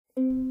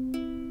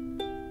Today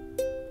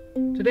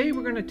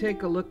we're going to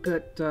take a look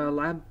at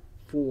Lab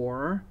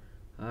 4,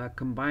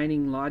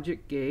 combining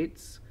logic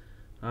gates.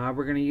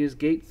 We're going to use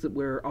gates that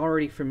we're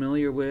already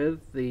familiar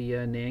with, the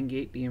NAND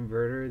gate, the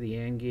inverter, the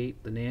AND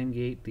gate, the NAND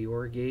gate, the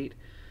OR gate.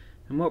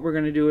 And what we're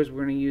going to do is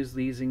we're going to use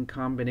these in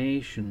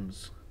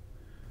combinations.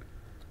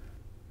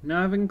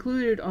 Now I've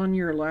included on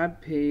your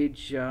lab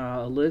page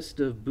a list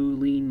of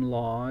Boolean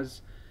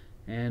laws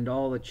and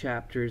all the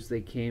chapters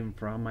they came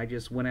from. I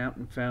just went out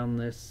and found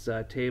this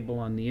table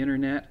on the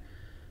internet.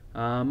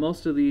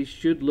 Most of these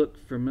should look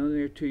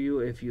familiar to you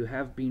if you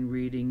have been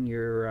reading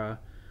your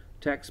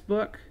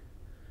textbook,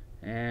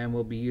 and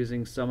we'll be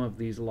using some of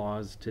these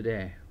laws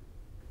today.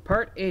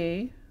 Part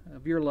A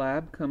of your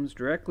lab comes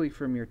directly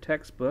from your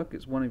textbook.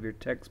 It's one of your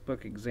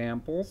textbook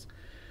examples,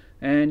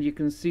 and you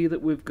can see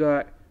that we've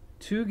got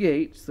two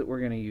gates that we're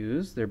going to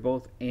use. They're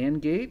both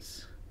AND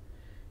gates,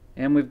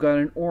 and we've got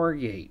an OR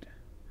gate.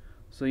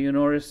 So you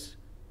notice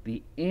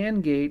the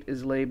AND gate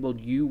is labeled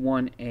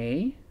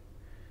U1A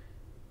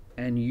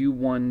and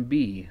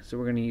U1B. So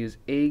we're going to use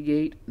A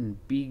gate and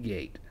B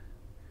gate.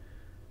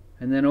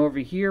 And then over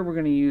here we're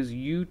going to use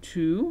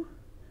U2,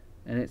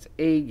 and it's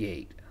A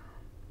gate.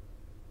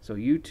 So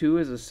U2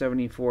 is a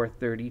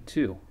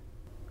 7432.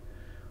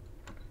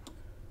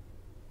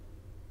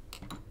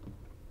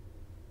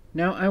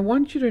 Now I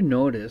want you to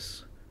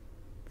notice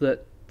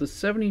that the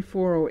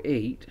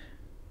 7408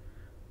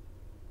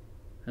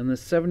 and the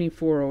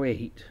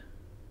 7408,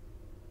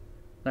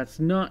 that's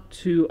not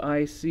two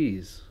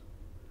ICs.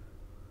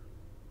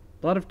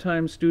 A lot of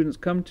times students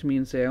come to me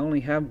and say, I only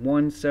have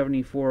one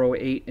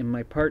 7408 in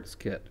my parts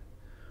kit.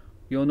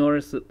 You'll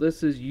notice that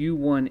this is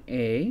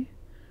U1A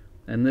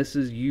and this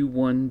is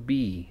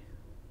U1B.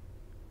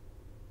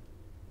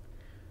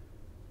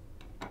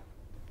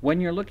 When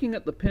you're looking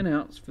at the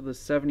pinouts for the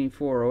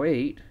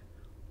 7408,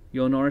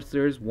 you'll notice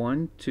there's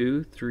 1,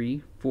 2,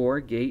 3, 4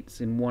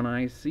 gates in one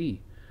IC.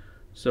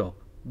 So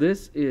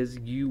this is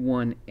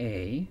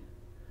U1A,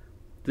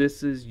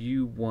 this is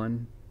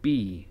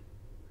U1B.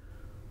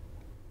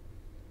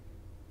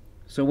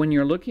 So when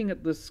you're looking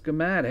at the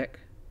schematic,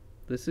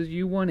 this is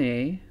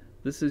U1A,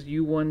 this is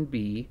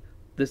U1B,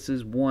 this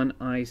is one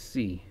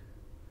IC.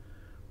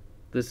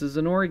 This is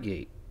an OR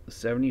gate, the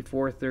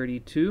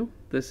 7432,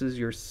 this is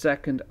your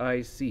second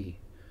IC.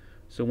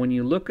 So when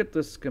you look at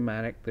the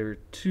schematic, there are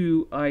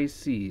two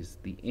ICs,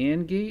 the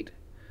AND gate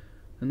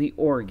and the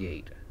OR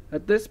gate.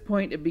 At this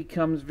point it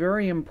becomes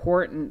very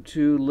important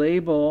to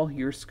label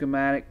your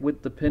schematic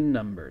with the pin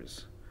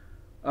numbers.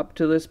 Up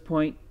to this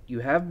point you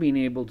have been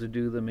able to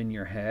do them in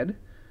your head,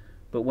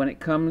 but when it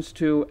comes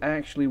to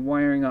actually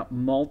wiring up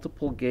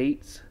multiple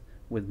gates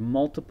with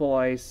multiple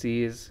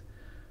ICs,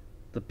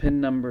 the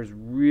pin numbers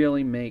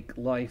really make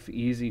life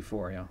easy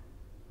for you.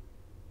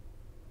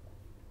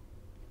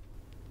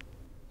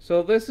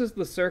 So this is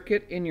the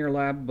circuit in your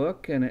lab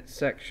book, and it's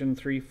section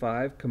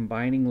 3.5,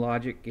 combining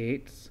logic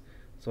gates.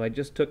 So I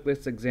just took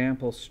this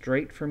example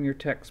straight from your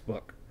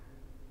textbook.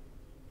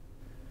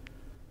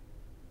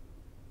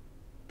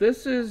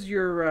 This is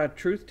your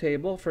truth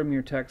table from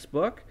your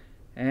textbook,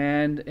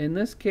 and in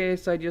this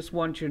case I just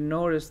want you to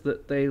notice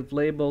that they've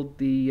labeled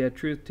the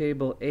truth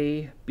table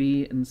A,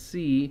 B, and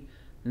C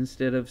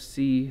instead of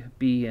C,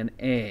 B, and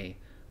A.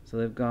 So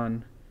they've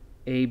gone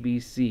A, B,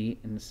 C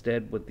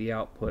instead with the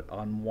output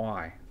on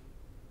Y.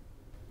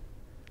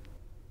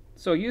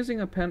 So using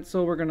a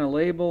pencil, we're going to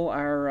label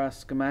our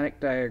schematic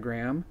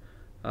diagram.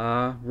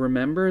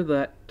 Remember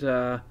that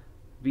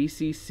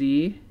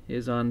VCC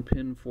is on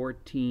pin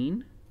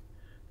 14,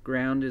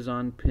 ground is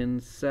on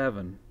pin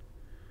 7.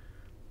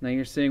 Now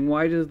you're saying,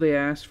 why do they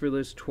ask for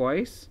this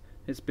twice?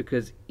 It's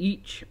because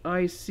each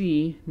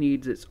IC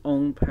needs its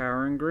own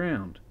power and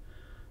ground.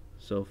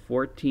 So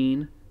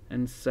 14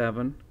 and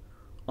 7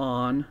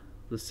 on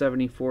the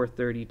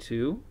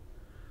 7432,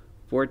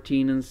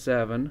 14 and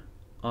 7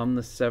 on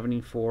the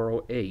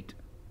 7408.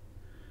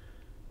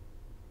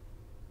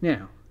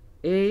 Now,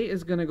 A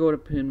is going to go to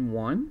pin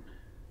 1,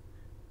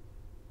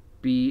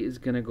 B is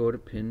going to go to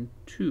pin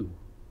 2.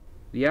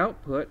 The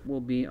output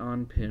will be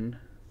on pin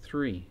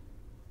 3.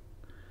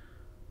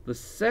 The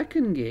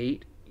second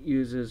gate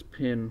uses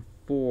pin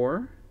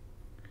 4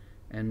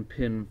 and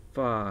pin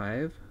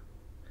 5,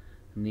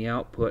 and the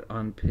output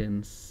on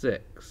pin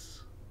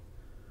 6.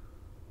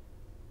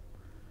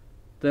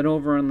 Then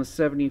over on the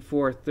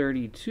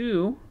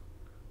 7432,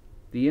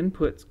 the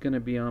input's going to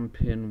be on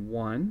pin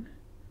 1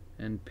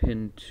 and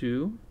pin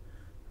 2,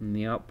 and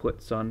the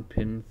output's on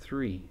pin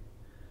 3.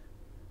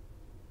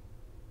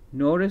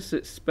 Notice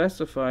it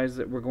specifies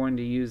that we're going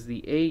to use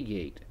the A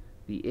gate.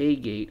 The A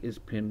gate is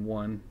pin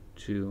 1,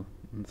 2,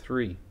 and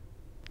 3.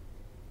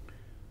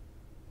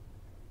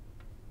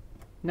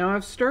 Now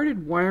I've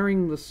started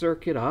wiring the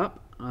circuit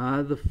up.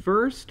 The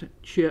first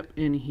chip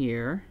in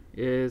here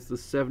is the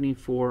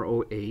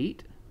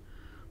 7408.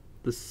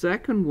 The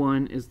second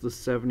one is the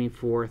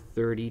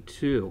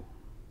 7432.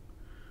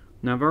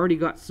 Now I've already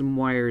got some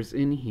wires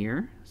in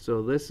here.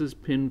 So this is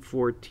pin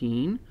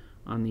 14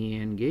 on the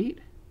AND gate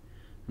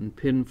and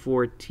pin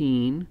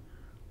 14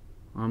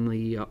 on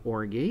the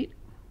OR gate.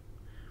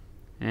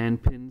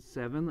 and pin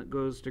 7 that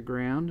goes to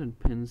ground, and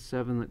pin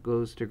 7 that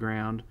goes to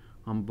ground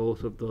on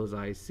both of those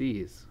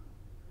ICs.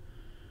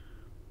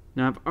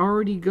 Now I've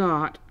already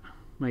got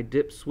my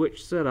dip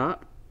switch set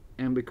up,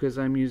 and because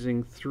I'm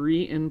using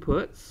 3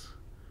 inputs,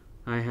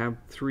 I have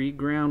 3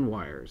 ground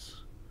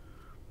wires.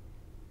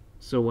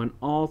 So when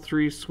all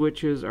 3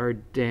 switches are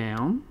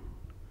down,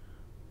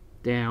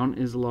 down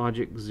is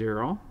logic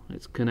 0.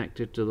 It's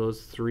connected to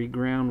those 3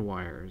 ground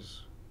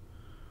wires.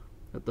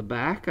 At the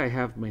back I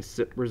have my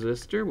SIP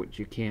resistor, which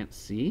you can't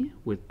see,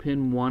 with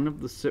pin 1 of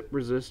the SIP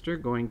resistor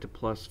going to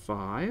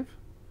 +5.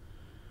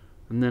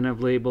 And then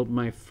I've labeled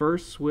my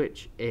first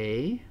switch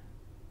A,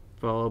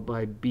 followed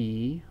by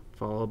B,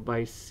 followed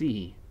by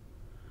C.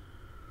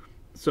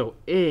 So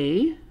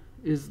A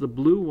is the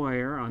blue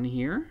wire on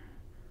here,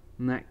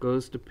 and that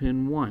goes to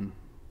pin 1.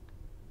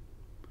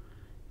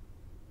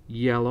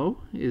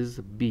 Yellow is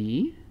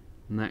B,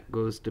 and that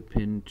goes to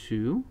pin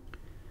 2.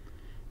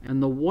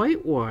 And the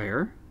white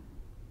wire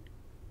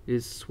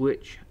is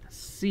switch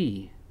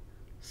C.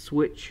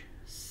 Switch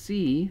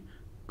C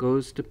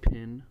goes to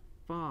pin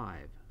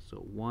 5. So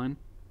 1,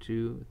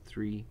 2,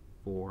 3,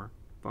 4,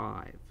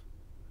 5.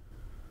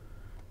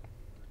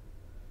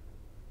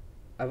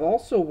 I've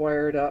also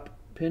wired up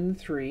pin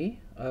 3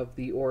 of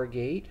the OR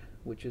gate,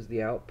 which is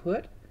the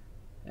output,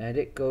 and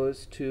it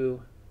goes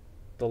to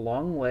the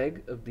long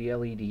leg of the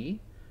LED.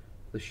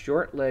 The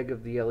short leg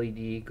of the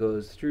LED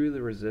goes through the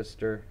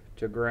resistor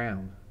to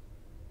ground.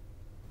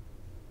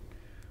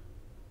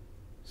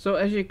 So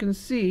as you can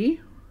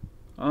see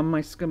on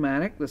my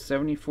schematic, the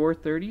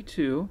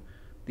 7432,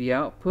 the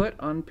output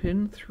on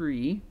pin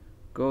 3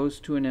 goes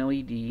to an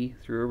LED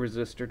through a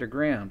resistor to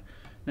ground.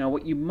 Now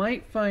what you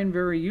might find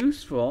very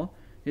useful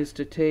is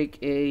to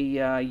take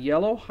a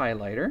yellow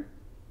highlighter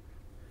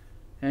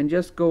and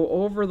just go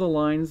over the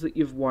lines that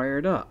you've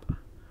wired up.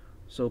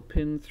 So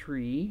pin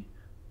 3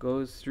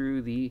 goes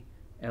through the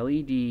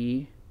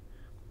LED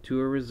to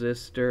a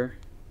resistor,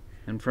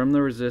 and from the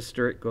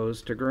resistor it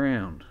goes to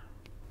ground.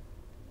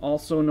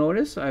 Also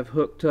notice I've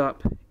hooked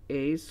up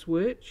A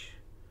switch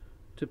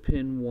to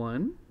pin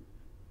 1.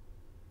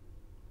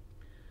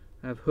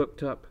 I've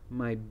hooked up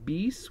my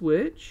B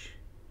switch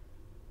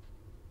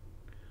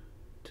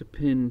to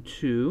pin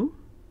 2,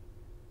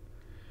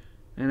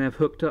 and I've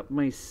hooked up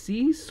my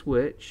C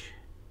switch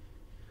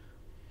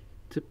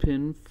to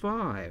pin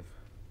 5.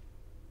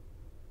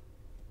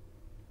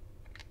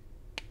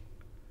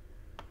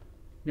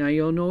 Now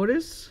you'll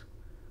notice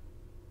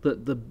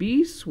that the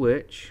B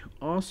switch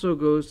also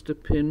goes to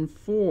pin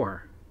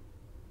 4.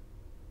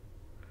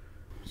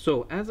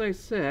 So as I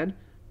said,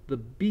 the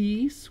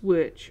B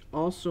switch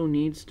also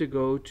needs to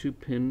go to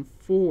pin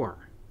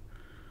 4.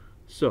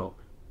 So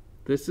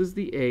this is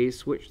the A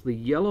switch, the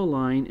yellow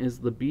line is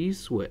the B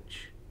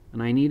switch,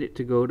 and I need it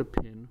to go to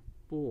pin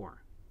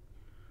 4.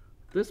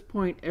 At this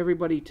point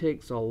everybody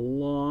takes a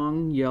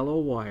long yellow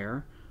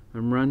wire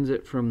and runs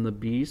it from the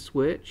B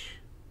switch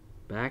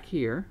back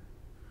here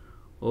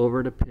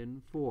over to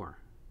pin 4.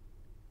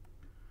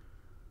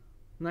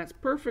 And that's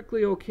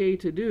perfectly okay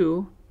to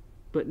do,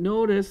 but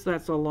notice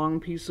that's a long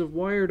piece of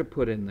wire to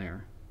put in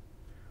there.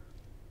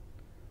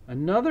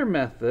 Another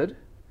method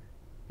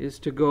is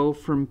to go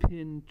from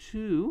pin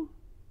 2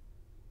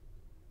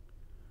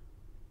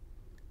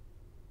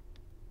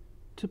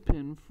 to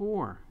pin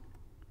 4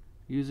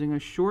 using a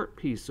short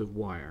piece of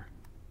wire.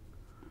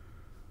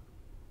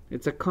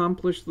 It's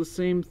accomplished the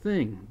same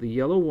thing. The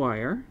yellow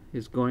wire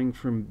is going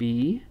from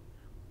B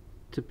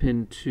to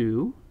pin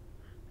 2,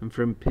 and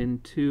from pin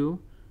 2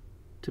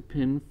 to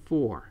pin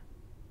 4.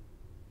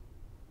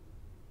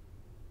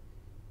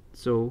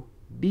 So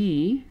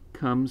B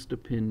comes to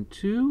pin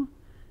 2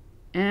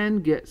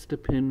 and gets to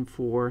pin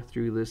 4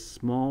 through this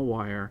small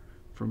wire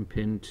from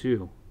pin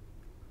 2.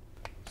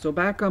 So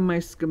back on my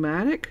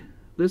schematic,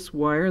 this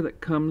wire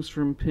that comes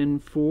from pin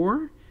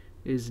 4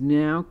 is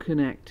now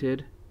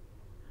connected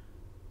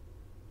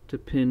to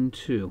pin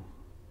 2,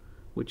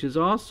 which is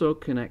also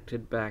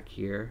connected back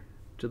here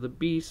to the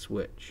B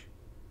switch.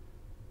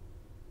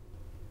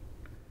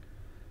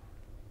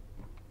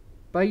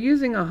 By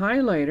using a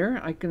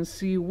highlighter, I can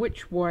see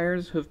which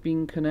wires have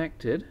been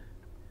connected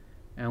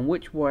and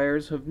which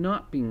wires have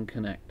not been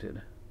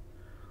connected.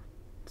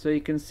 So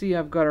you can see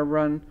I've got to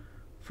run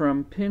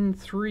from pin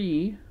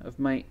 3 of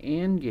my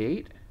AND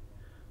gate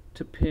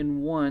to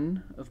pin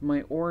 1 of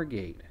my OR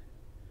gate.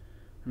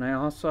 And I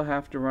also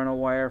have to run a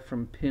wire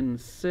from pin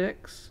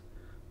 6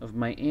 of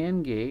my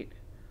AND gate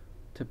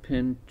to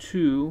pin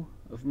 2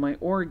 of my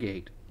OR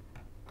gate.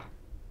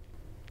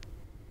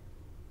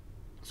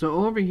 So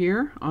over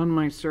here on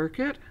my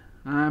circuit,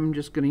 I'm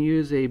just going to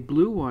use a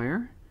blue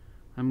wire.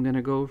 I'm going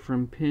to go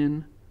from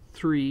pin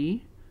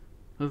 3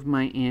 of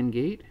my AND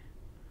gate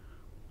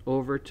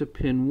over to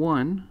pin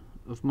 1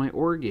 of my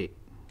OR gate.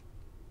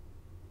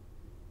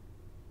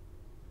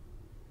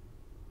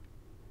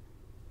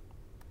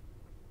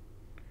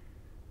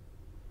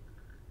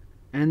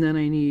 And then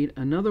I need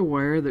another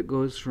wire that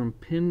goes from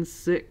pin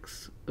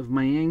 6 of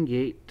my AND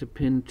gate to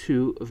pin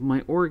 2 of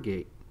my OR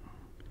gate.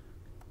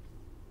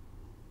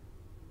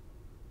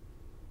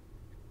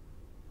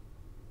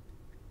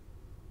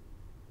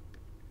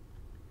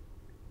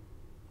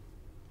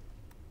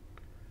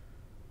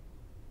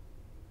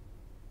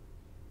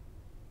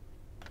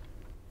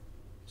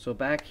 So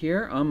back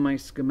here on my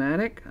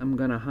schematic, I'm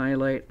going to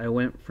highlight I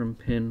went from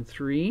pin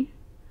 3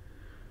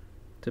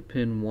 to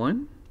pin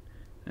 1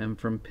 and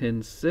from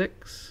pin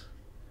 6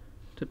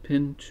 to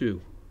pin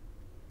 2.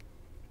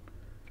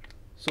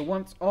 So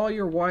once all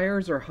your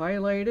wires are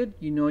highlighted,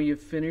 you know you've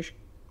finished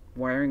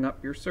wiring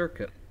up your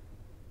circuit.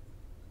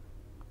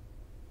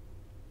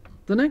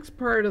 The next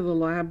part of the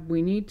lab,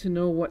 we need to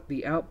know what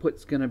the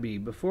output's going to be.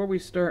 Before we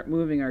start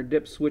moving our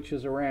dip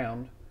switches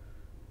around,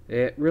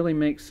 it really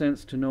makes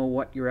sense to know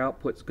what your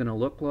output's going to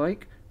look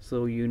like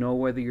so you know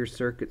whether your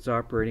circuit's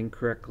operating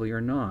correctly or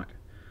not.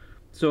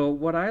 So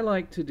what I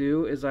like to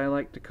do is I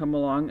like to come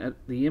along at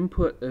the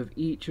input of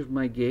each of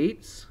my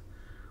gates.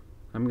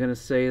 I'm going to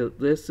say that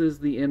this is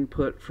the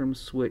input from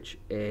switch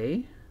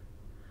A.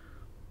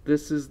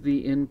 This is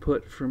the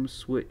input from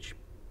switch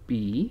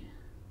B.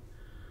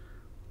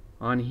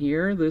 On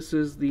here, this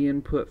is the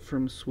input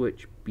from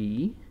switch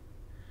B.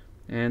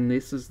 And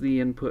this is the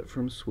input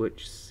from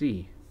switch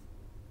C.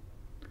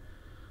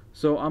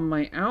 So on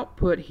my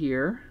output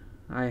here,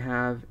 I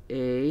have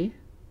A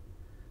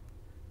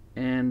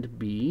and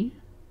B,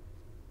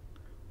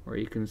 or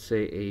you can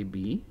say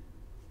AB.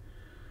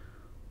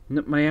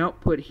 My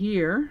output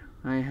here,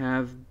 I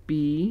have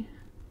B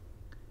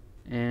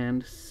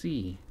and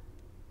C.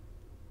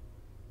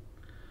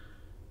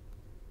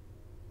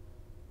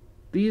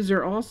 These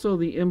are also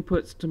the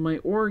inputs to my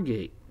OR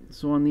gate.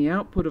 So on the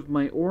output of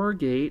my OR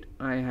gate,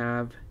 I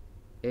have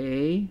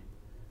A,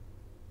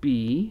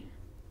 B,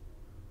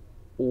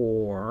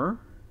 or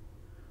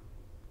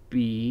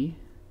B,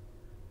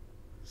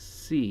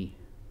 C.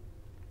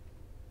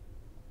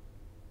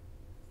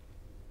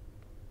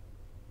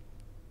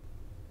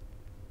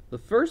 The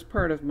first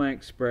part of my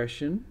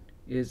expression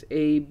is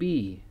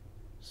AB.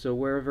 So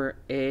wherever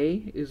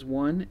A is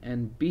 1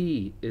 and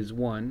B is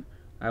 1,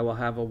 I will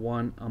have a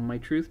 1 on my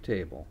truth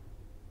table.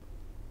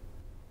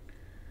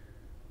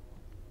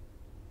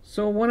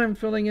 So when I'm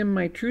filling in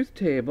my truth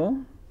table,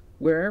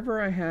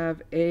 wherever I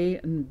have A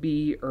and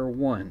B are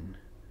 1.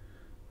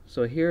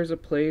 So here's a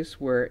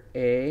place where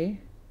A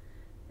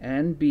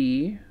and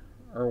B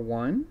are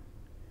 1,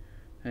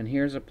 and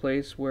here's a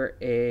place where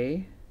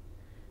A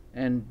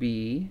and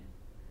B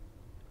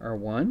are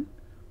 1.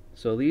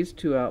 So these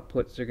two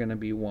outputs are going to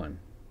be 1.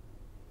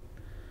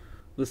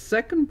 The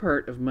second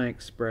part of my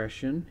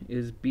expression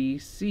is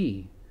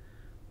BC.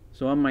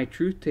 So on my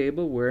truth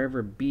table,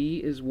 wherever B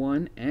is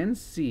 1 and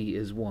C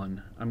is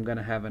 1, I'm going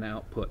to have an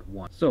output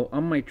 1. So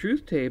on my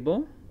truth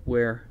table,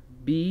 where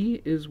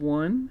B is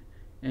 1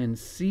 and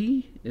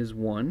C is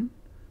 1,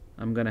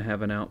 I'm going to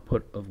have an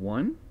output of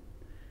 1.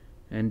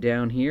 And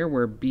down here,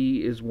 where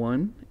B is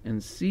 1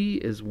 and C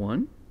is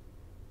 1,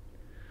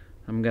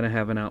 I'm going to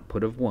have an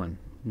output of 1.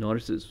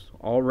 Notice it's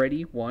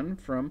already 1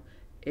 from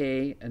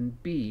A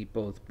and B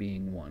both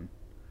being 1.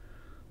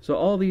 So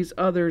all these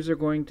others are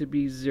going to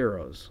be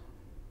zeros.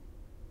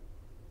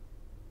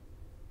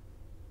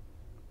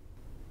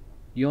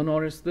 You'll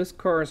notice this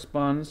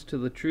corresponds to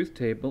the truth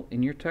table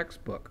in your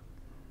textbook.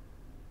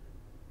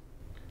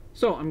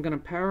 So I'm going to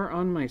power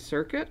on my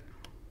circuit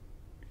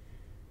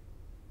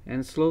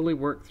and slowly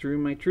work through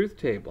my truth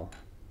table.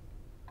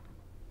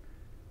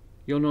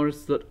 You'll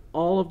notice that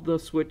all of the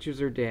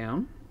switches are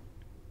down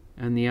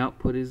and the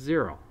output is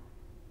 0.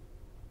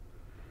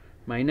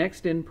 My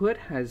next input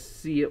has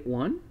C at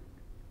 1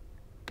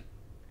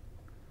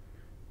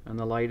 and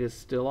the light is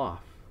still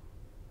off.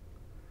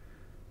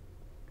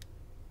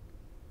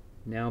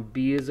 Now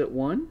B is at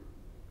 1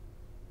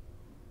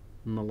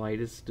 and the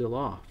light is still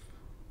off.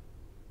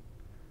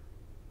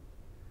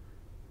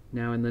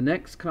 Now in the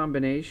next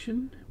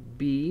combination,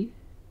 B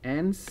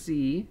and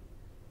C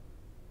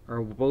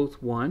are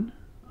both 1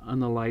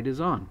 and the light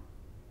is on.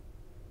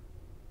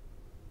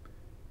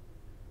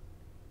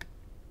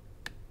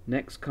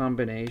 Next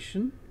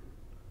combination,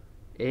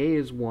 A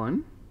is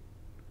 1,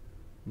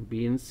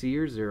 B and C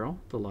are 0,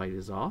 the light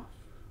is off.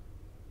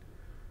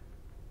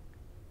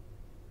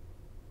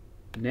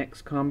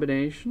 Next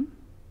combination,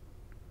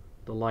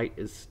 the light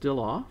is still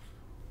off.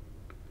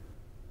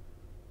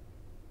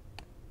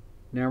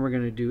 Now we're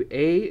going to do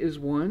A is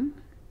 1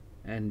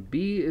 and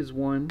B is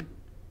 1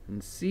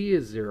 and C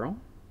is 0.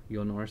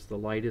 You'll notice the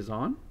light is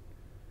on.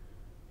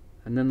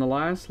 And then the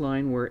last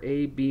line where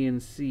A, B,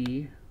 and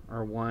C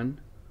are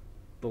 1,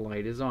 the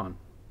light is on.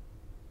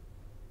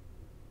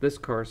 This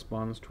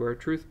corresponds to our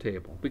truth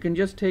table. We can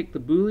just take the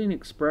Boolean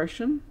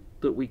expression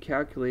that we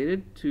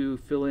calculated to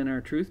fill in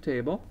our truth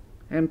table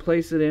and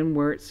place it in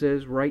where it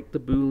says write the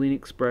Boolean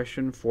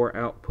expression for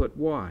output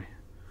Y.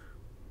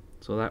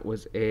 So that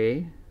was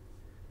A,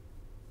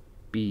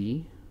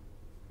 B,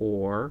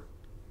 or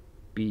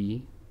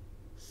B,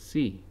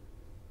 C.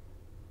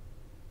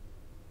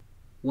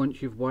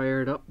 Once you've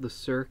wired up the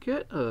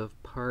circuit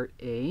of part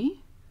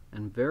A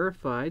and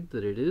verified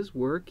that it is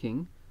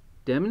working,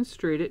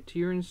 demonstrate it to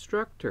your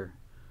instructor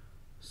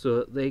so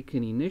that they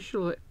can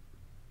initial it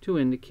to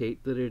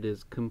indicate that it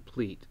is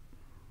complete.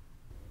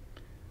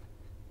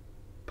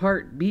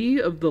 Part B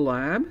of the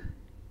lab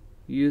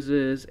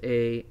uses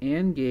a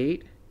AND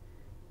gate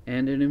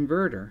and an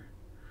inverter.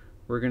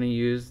 we're going to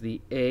use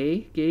the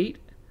A gate,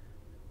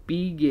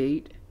 B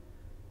gate,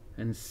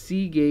 and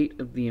C gate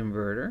of the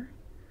inverter.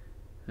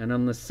 And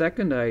on the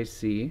second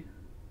IC,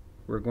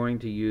 we're going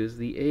to use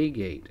the A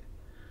gate.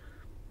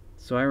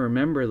 So I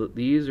remember that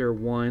these are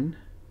 1,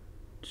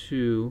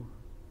 2,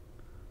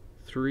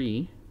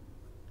 3.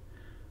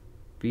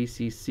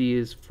 VCC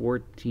is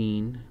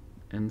 14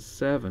 and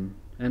 7.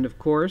 And of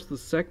course, the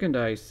second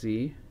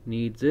IC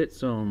needs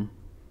its own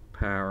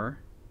power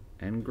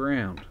and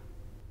ground.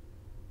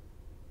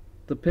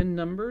 The pin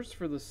numbers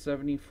for the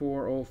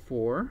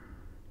 7404: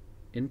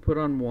 input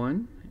on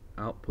 1,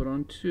 output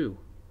on 2.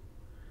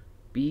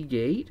 B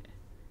gate,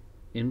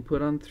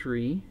 input on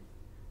 3,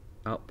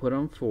 output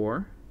on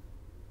 4.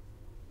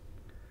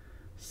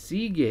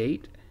 C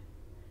gate,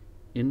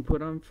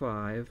 input on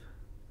 5,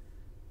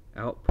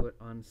 output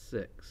on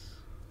 6.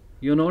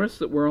 You'll notice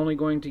that we're only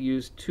going to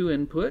use two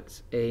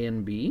inputs, A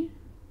and B.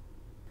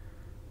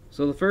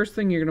 So the first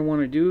thing you're going to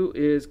want to do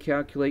is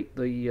calculate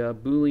the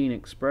Boolean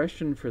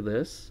expression for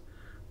this.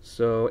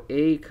 So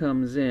A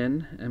comes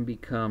in and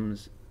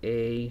becomes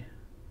A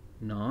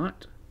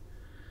naught.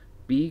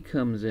 B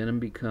comes in and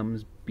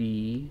becomes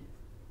B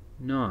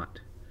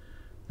naught.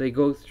 They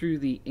go through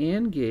the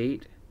AND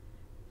gate,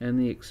 and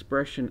the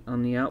expression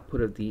on the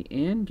output of the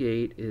AND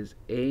gate is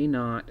A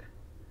naught,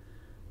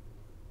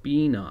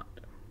 B naught.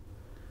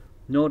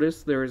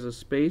 Notice there is a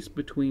space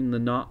between the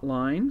naught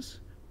lines.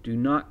 Do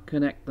not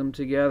connect them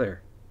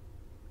together.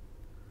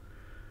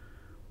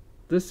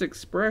 This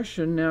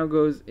expression now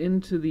goes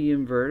into the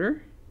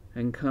inverter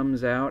and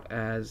comes out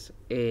as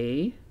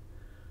A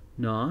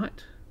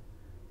naught,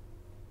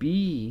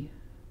 B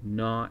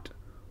naught,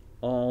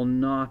 all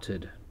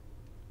knotted.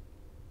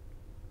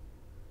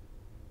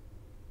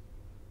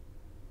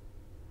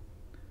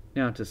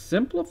 Now to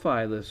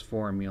simplify this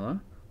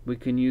formula, we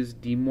can use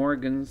De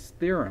Morgan's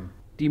theorem.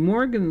 De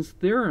Morgan's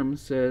theorem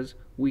says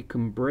we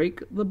can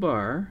break the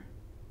bar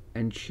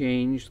and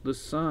change the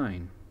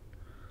sign.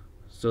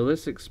 So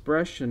this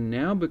expression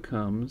now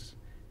becomes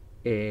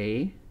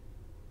A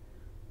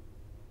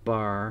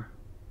bar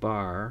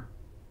bar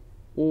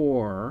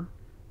or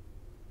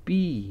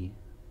B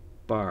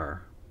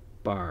bar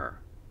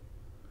bar.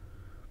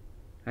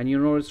 And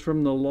you'll notice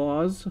from the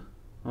laws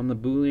on the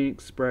Boolean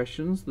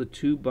expressions, the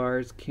two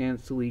bars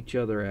cancel each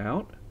other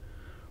out.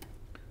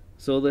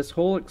 So this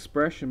whole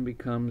expression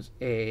becomes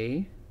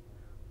A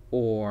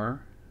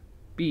or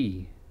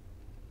B.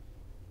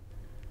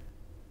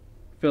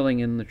 Filling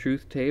in the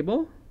truth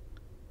table,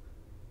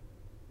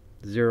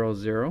 0,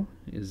 0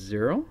 is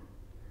 0.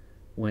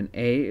 When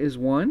A is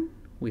 1,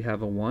 we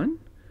have a 1.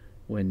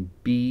 When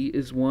B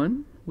is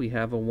 1, we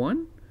have a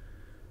 1.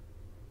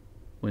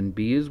 When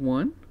B is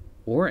 1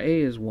 or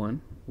A is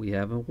 1, we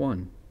have a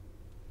 1.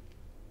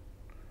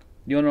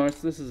 You'll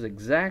notice this is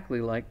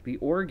exactly like the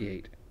OR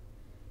gate,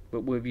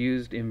 but we've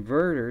used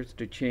inverters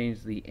to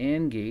change the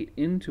AND gate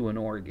into an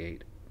OR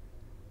gate.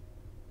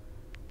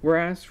 We're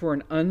asked for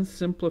an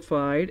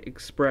unsimplified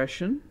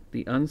expression.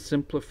 The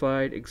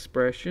unsimplified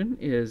expression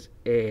is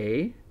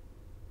A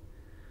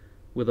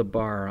with a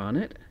bar on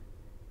it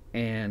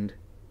and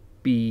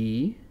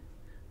B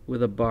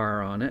with a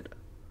bar on it,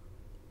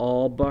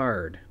 all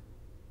barred.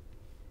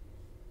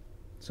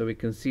 So we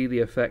can see the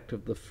effect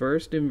of the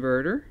first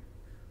inverter,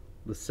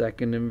 the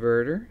second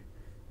inverter,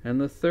 and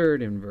the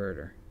third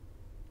inverter.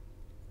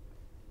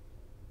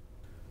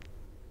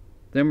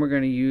 Then we're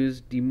going to use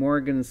De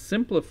Morgan's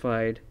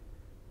simplified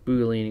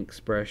Boolean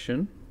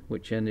expression,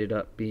 which ended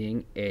up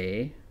being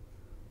A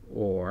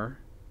or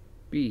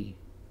B.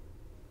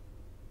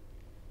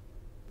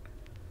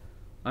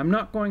 I'm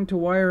not going to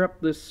wire up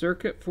this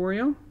circuit for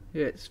you.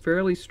 It's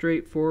fairly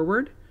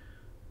straightforward.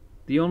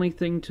 The only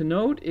thing to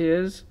note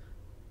is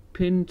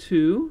pin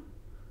 2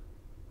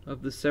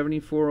 of the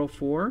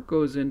 7404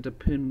 goes into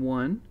pin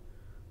 1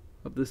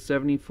 of the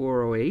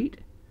 7408,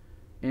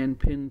 and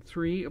pin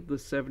 3 of the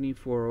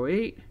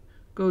 7408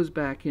 goes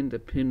back into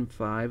pin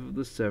 5 of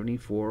the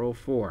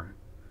 7404.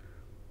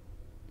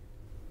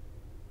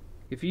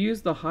 If you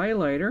use the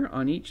highlighter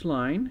on each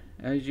line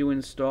as you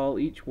install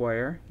each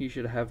wire, you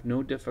should have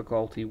no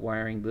difficulty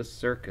wiring this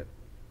circuit.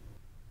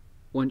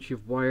 Once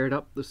you've wired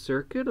up the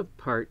circuit of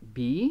part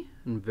B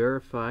and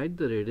verified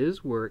that it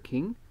is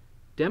working,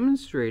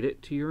 demonstrate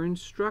it to your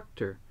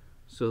instructor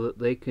so that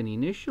they can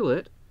initial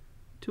it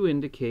to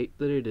indicate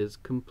that it is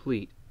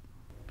complete.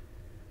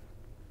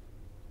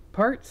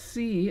 Part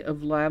C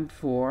of Lab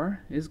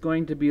 4 is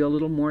going to be a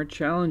little more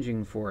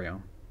challenging for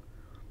you.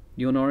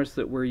 You'll notice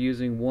that we're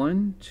using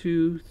 1,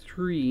 2,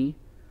 3,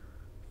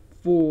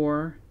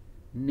 4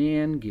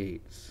 NAND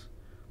gates.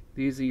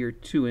 These are your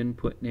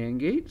 2-input NAND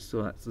gates,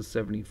 so that's the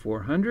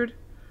 7400.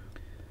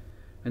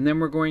 And then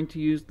we're going to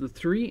use the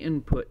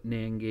 3-input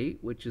NAND gate,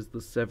 which is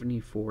the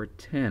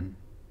 7410.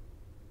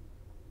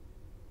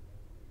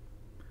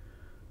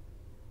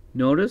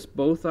 Notice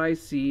both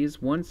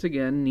ICs once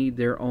again need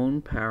their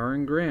own power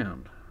and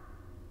ground.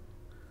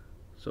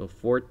 So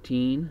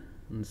 14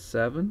 and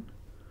 7,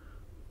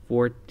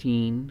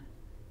 14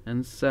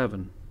 and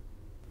 7.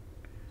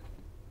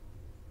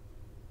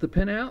 The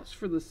pinouts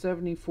for the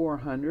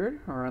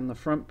 7400 are on the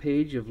front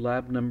page of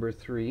lab number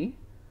 3.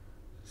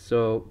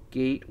 So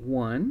gate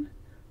 1,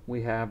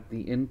 we have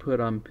the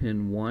input on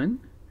pin 1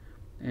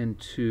 and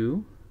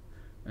 2,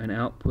 and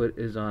output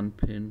is on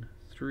pin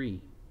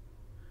 3.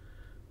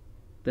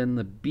 Then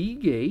the B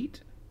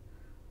gate,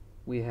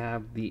 we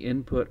have the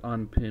input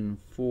on pin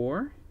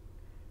 4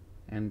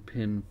 and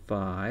pin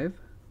 5,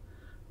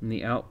 and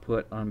the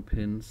output on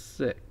pin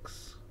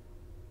 6.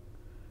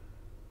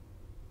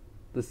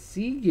 The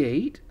C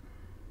gate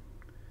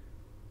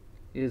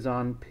is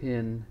on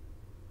pin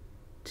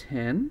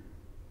 10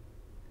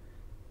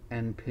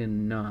 and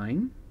pin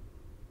 9.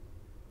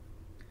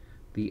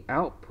 The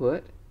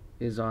output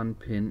is on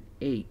pin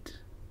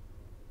 8.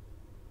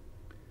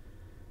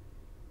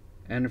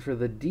 And for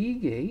the D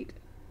gate,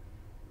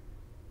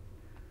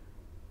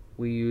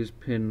 we use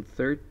pin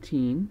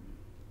 13,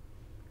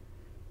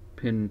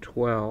 pin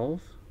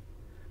 12,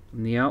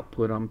 and the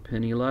output on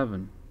pin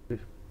 11.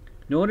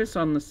 Notice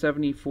on the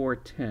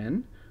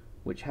 7410,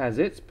 which has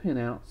its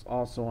pinouts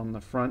also on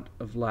the front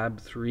of lab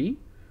 3,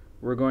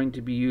 we're going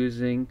to be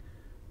using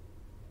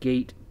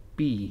gate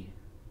B.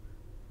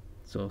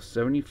 So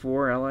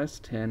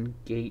 74LS10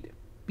 gate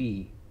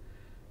B.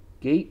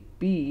 Gate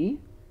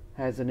B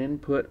has an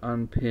input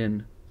on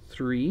pin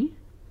 3,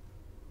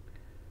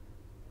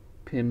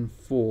 pin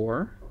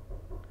 4,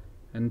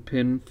 and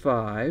pin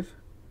 5,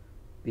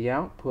 the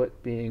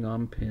output being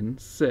on pin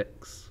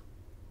 6.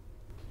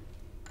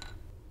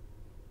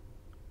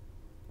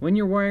 When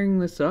you're wiring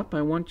this up,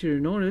 I want you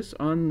to notice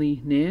on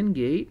the NAND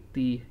gate,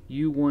 the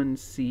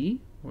U1C,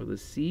 or the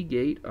C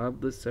gate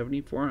of the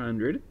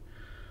 7400,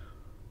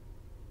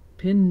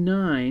 pin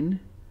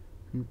 9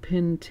 and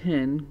pin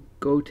 10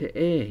 go to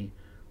A.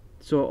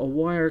 So a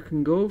wire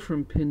can go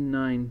from pin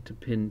 9 to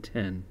pin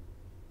 10.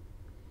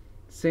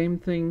 Same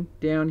thing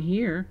down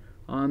here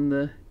on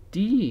the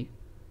D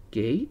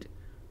gate,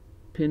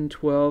 pin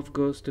 12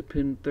 goes to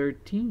pin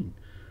 13.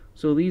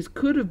 So these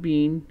could have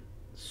been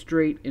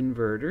straight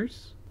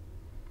inverters.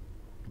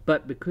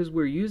 But because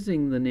we're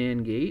using the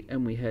NAND gate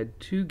and we had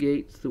 2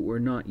 gates that were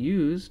not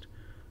used,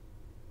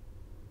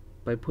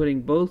 by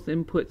putting both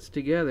inputs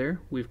together,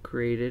 we've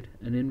created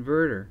an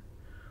inverter.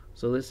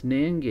 So this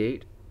NAND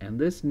gate and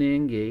this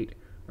NAND gate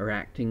are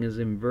acting as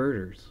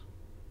inverters.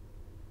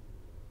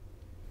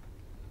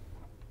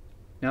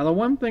 Now the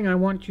one thing I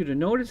want you to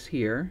notice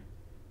here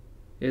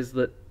is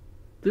that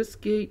this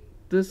gate,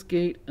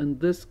 and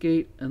this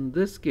gate, and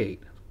this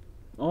gate,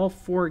 all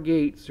 4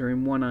 gates are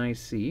in one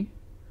IC.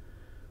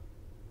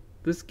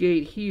 This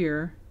gate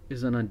here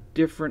is on a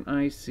different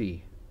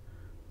IC.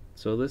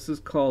 So this is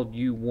called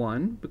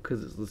U1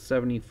 because it's the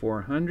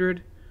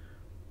 7400.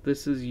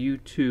 This is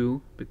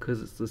U2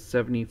 because it's the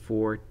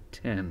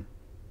 7410.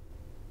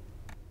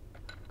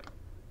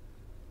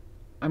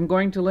 I'm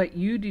going to let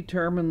you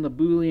determine the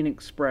Boolean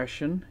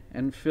expression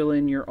and fill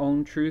in your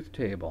own truth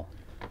table.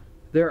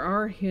 There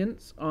are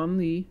hints on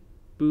the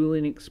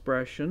Boolean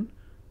expression.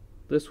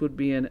 This would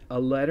be a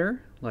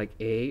letter like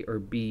A or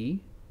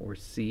B or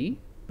C.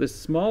 This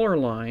smaller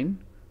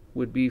line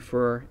would be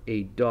for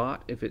a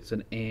dot if it's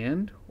an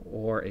AND,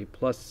 or a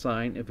plus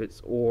sign if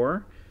it's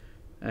OR,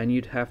 and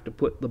you'd have to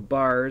put the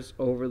bars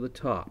over the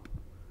top.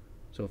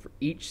 So for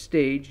each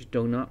stage,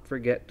 do not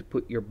forget to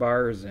put your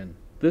bars in.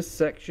 This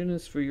section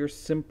is for your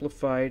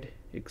simplified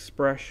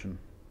expression.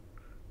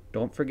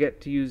 Don't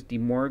forget to use De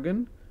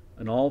Morgan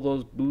and all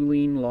those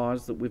Boolean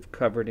laws that we've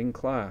covered in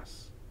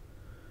class.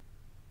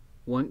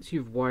 Once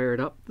you've wired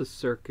up the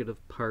circuit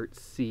of part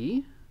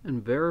C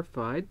and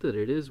verified that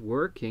it is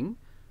working,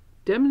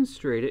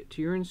 demonstrate it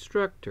to your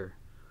instructor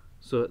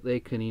so that they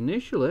can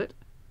initial it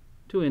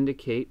to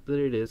indicate that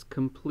it is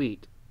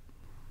complete.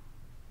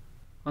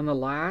 On the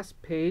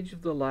last page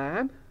of the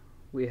lab,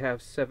 we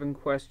have 7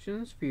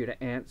 questions for you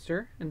to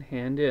answer and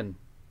hand in.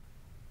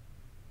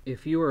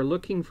 If you are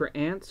looking for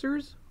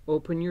answers,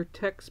 open your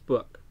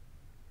textbook.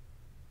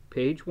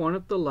 Page 1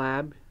 of the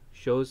lab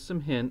shows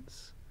some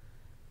hints,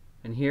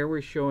 and here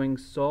we're showing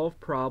solve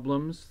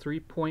problems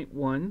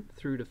 3.1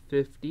 through to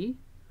 50,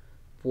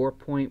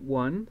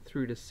 4.1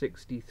 through to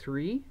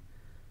 63,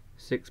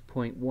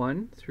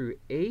 6.1 through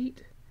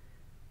 8,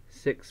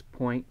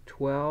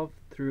 6.12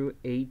 through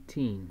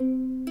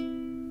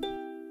 18.